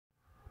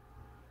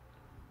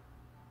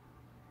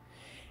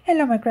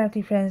Hello my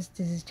crafty friends,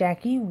 this is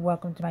Jackie.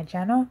 Welcome to my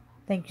channel.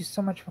 Thank you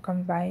so much for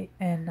coming by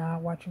and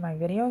watching my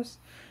videos.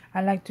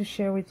 I'd like to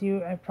share with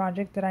you a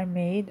project that I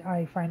made.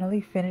 I finally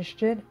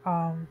finished it,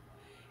 and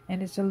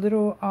it's a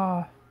little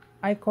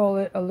I call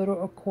it a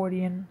little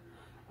accordion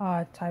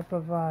type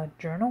of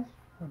journal,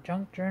 or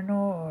junk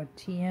journal, or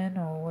TN,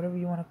 or whatever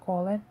you want to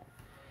call it.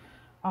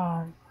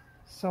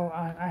 So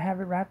I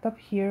have it wrapped up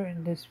here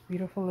in this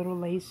beautiful little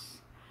lace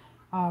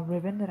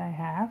ribbon that I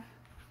have.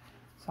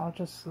 So I'll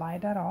just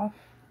slide that off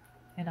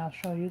and I'll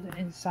show you the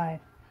inside.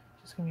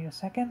 Just give me a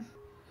second.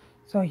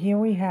 So here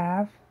we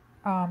have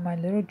my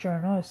little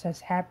journal. It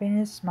says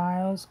happiness,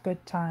 smiles,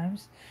 good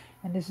times,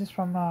 and this is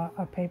from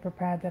a paper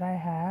pad that I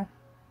have.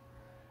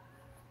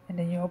 And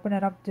then you open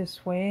it up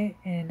this way,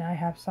 and I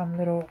have some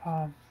little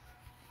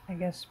I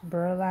guess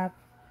burlap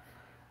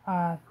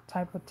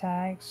type of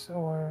tags,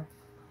 or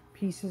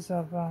pieces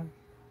of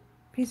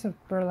piece of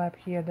burlap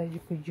here that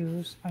you could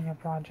use on your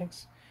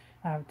projects.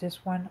 I have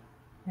this one,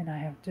 and I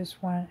have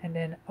this one, and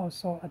then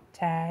also a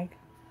tag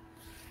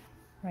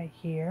right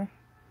here.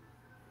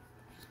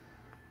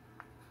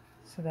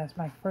 So that's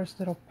my first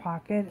little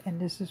pocket, and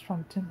this is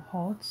from Tim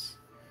Holtz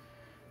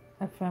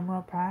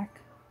ephemera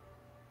pack.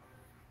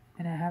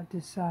 And I have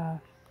this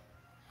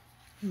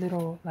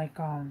little, like,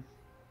 what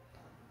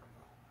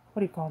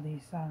do you call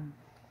these,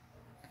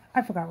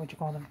 I forgot what you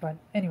call them, but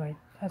anyway,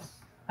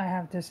 I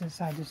have this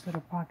inside this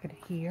little pocket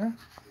here,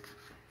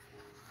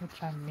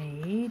 which I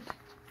made.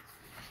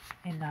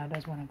 And now it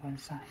does want to go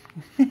inside.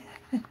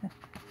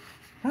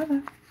 Come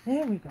on,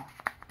 there we go.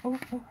 Oh,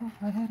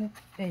 I had it.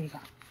 There you go.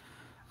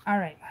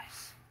 Alright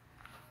guys,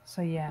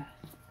 so yeah,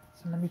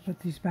 so let me put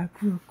these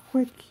back real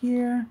quick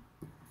here.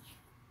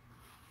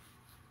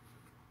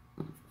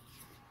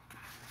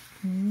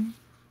 Okay.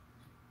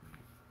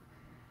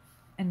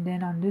 And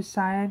then on this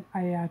side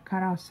I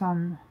cut out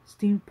some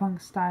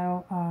steampunk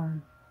style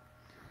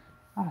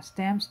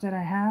stamps that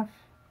I have.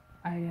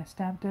 I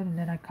stamped it and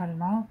then I cut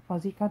them out,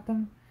 fuzzy cut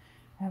them.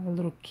 I have a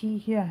little key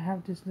here, I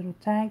have this little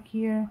tag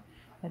here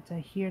that's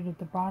here at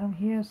the bottom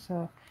here.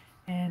 So,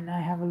 and I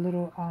have a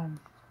little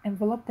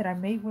envelope that I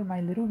made with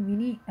my little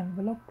mini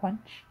envelope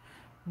punch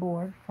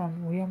board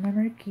from Real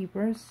Memory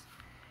Keepers,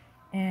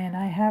 and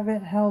I have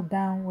it held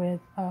down with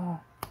a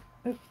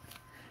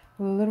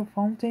little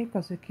foam tape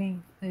because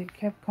it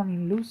kept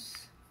coming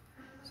loose.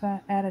 So I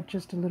added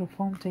just a little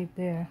foam tape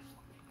there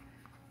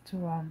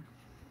to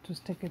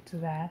stick it to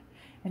that.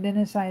 And then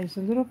inside is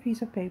a little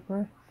piece of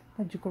paper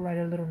that you could write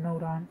a little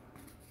note on.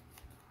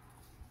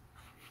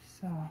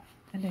 So,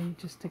 and then you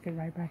just stick it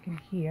right back in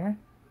here.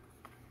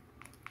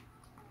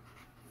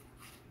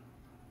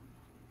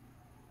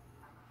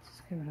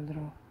 Give it a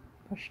little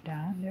push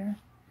down there.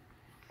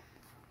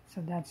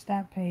 So that's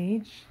that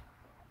page.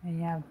 And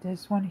you have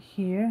this one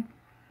here,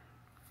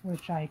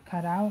 which I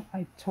cut out.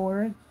 I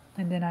tore it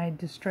and then I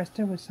distressed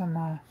it with some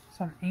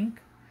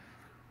ink,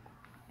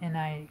 and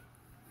I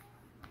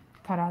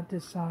cut out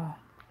this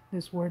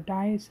this word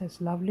die. It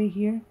says lovely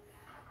here.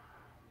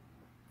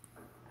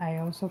 I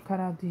also cut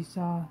out these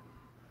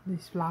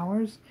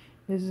flowers.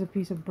 This is a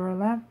piece of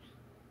burlap.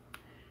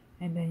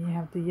 And then you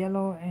have the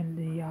yellow and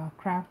the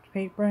craft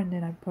paper, and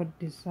then I put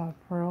this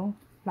pearl,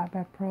 flat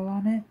back pearl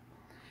on it.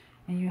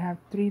 And you have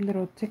 3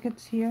 little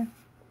tickets here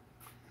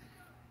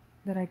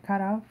that I cut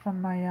out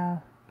from my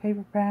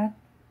paper pad.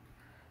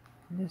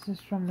 And this is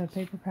from the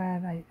paper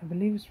pad, I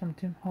believe it's from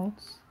Tim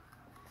Holtz.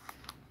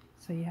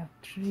 So you have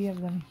 3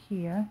 of them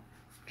here.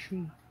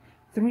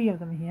 3 of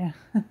them here.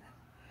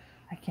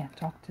 I can't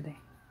talk today.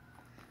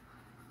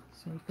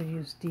 So you could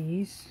use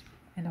these.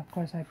 And of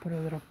course I put a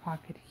little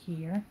pocket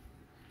here.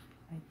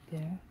 Right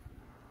there.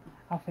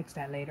 I'll fix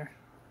that later.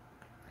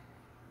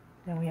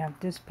 Then we have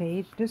this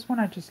page. This one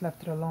I just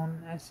left it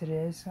alone as it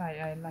is.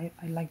 I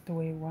like the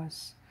way it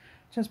was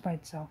just by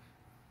itself.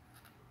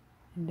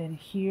 And then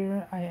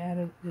here I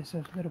added this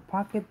little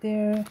pocket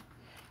there,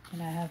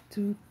 and I have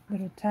 2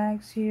 little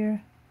tags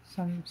here,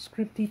 some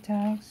scripty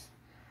tags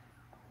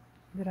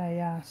that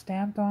I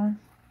stamped on.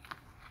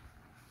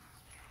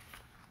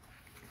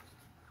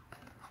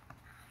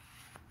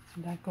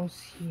 So that goes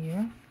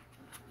here.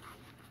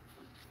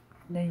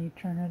 Then you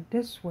turn it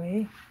this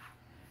way,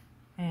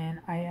 and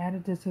I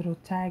added this little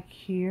tag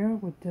here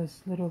with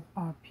this little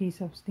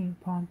piece of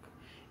steampunk.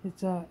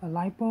 It's a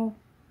lipo,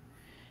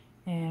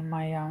 and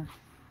my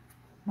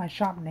my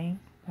shop name.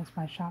 That's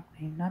my shop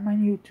name, not my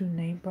YouTube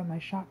name, but my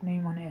shop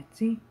name on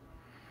Etsy,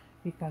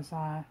 because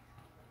I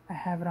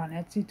have it on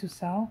Etsy to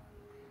sell.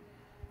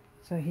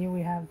 So here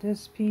we have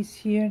this piece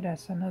here.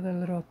 That's another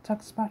little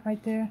tuck spot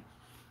right there.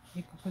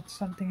 You can put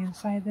something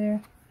inside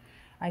there.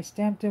 I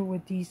stamped it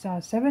with these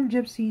 7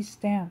 Gypsies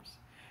stamps,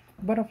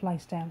 butterfly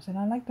stamps, and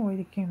I like the way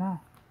they came out.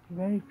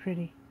 Very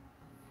pretty.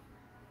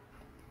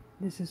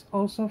 This is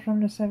also from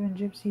the 7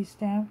 Gypsies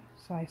stamp,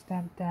 so I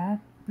stamped that.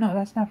 No,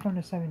 that's not from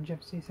the 7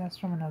 Gypsies. That's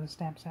from another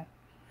stamp set.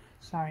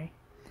 Sorry.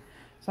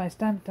 So I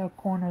stamped the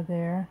corner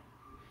there,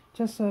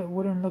 just so it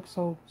wouldn't look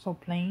so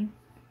plain.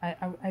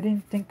 I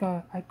didn't think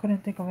I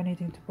couldn't think of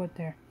anything to put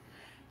there,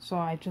 so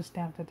I just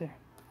stamped it there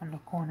on the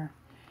corner.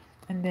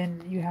 And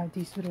then you have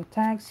these little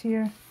tags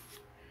here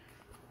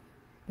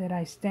that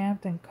I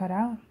stamped and cut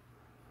out.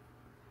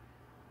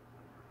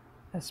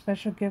 A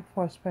special gift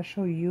for a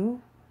special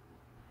you.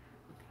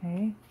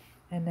 Okay,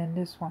 and then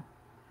this one,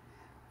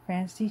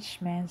 fancy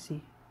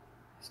schmancy.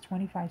 It's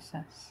 25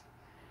 cents.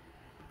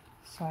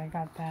 So I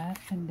got that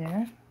in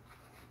there.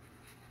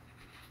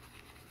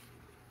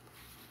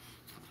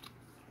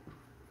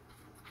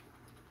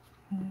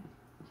 Okay.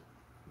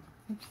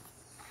 Oops.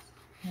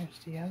 There's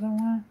the other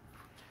one.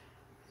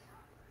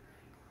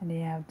 And then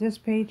you have this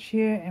page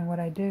here, and what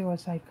I did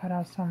was I cut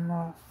out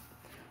some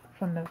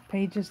from the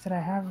pages that I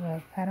have,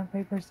 the pattern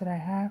papers that I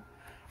have.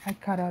 I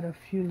cut out a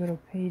few little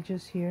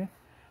pages here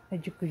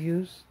that you could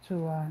use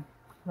to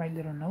write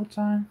little notes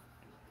on.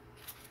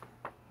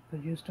 You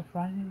could use the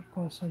front, you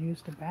could also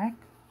use the back.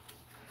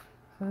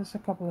 So there's a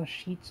couple of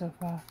sheets of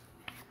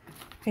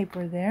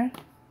paper there.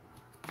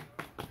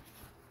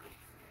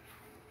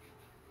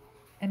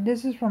 And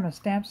this is from a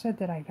stamp set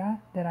that I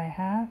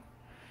have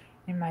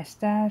in my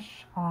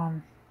stash.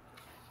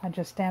 I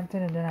just stamped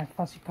it and then I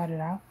fussy cut it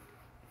out.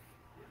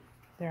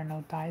 There are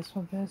no dies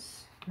with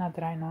this, not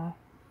that I know.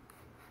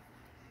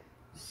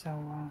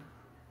 So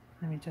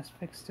let me just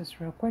fix this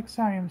real quick.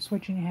 Sorry, I'm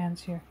switching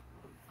hands here.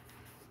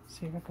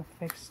 See if I can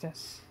fix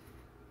this.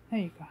 There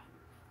you go.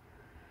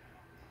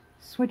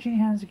 Switching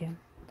hands again.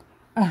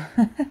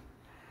 And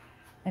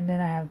then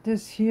I have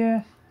this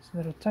here, this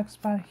little tuck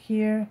spot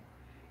here,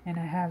 and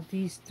I have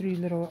these three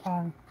little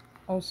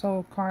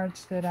also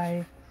cards that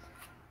I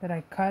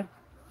cut,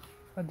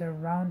 but they're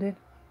rounded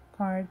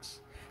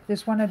cards.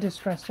 This one I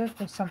distressed it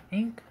with some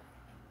ink.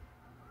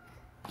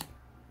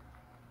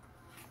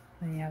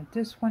 Then you have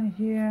this one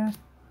here,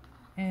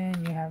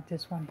 and you have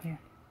this one here.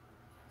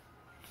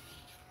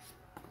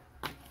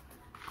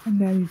 And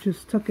then you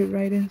just tuck it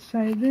right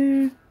inside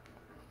there.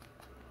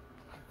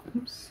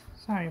 Oops,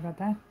 sorry about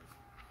that.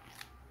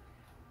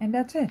 And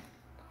that's it.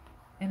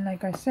 And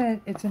like I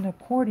said, it's an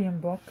accordion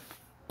book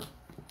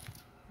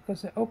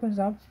because it opens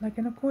up like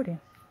an accordion.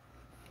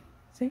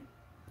 See?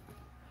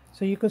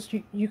 So you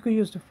could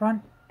use the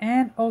front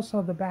and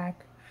also the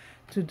back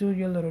to do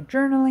your little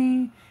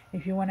journaling.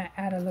 If you want to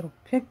add a little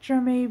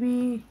picture,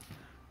 maybe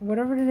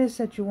whatever it is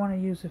that you want to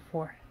use it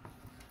for.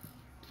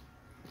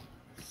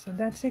 So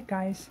that's it,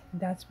 guys.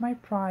 That's my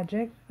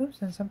project.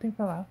 Oops, and something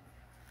fell out.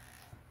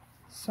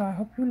 So I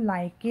hope you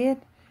like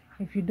it.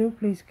 If you do,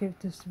 please give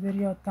this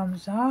video a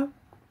thumbs up.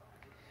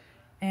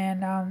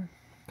 And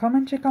come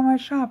and check out my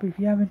shop if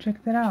you haven't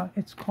checked it out.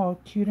 It's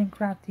called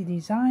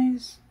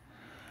cutencraftydesigns.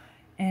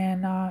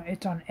 And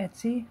it's on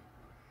Etsy.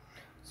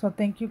 So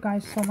thank you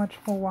guys so much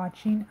for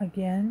watching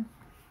again.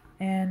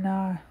 And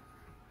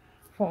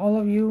for all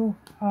of you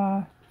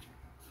who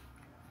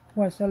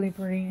are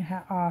celebrating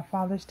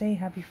Father's Day,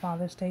 happy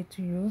Father's Day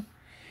to you.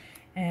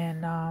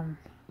 And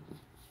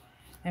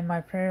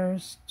my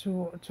prayers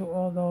to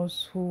all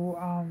those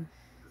who've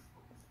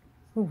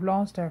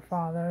lost their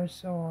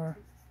fathers, or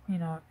you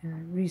know,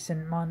 in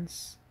recent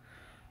months.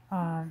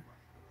 I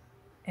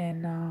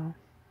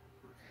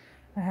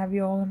have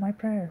you all in my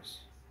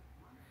prayers.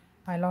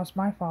 I lost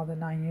my father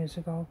 9 years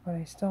ago, but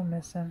I still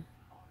miss him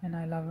and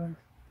I love him.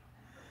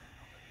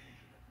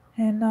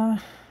 And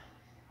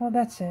well,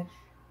 that's it.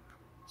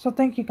 So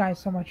thank you guys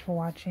so much for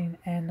watching,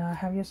 and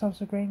have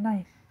yourselves a great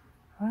night.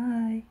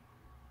 Bye.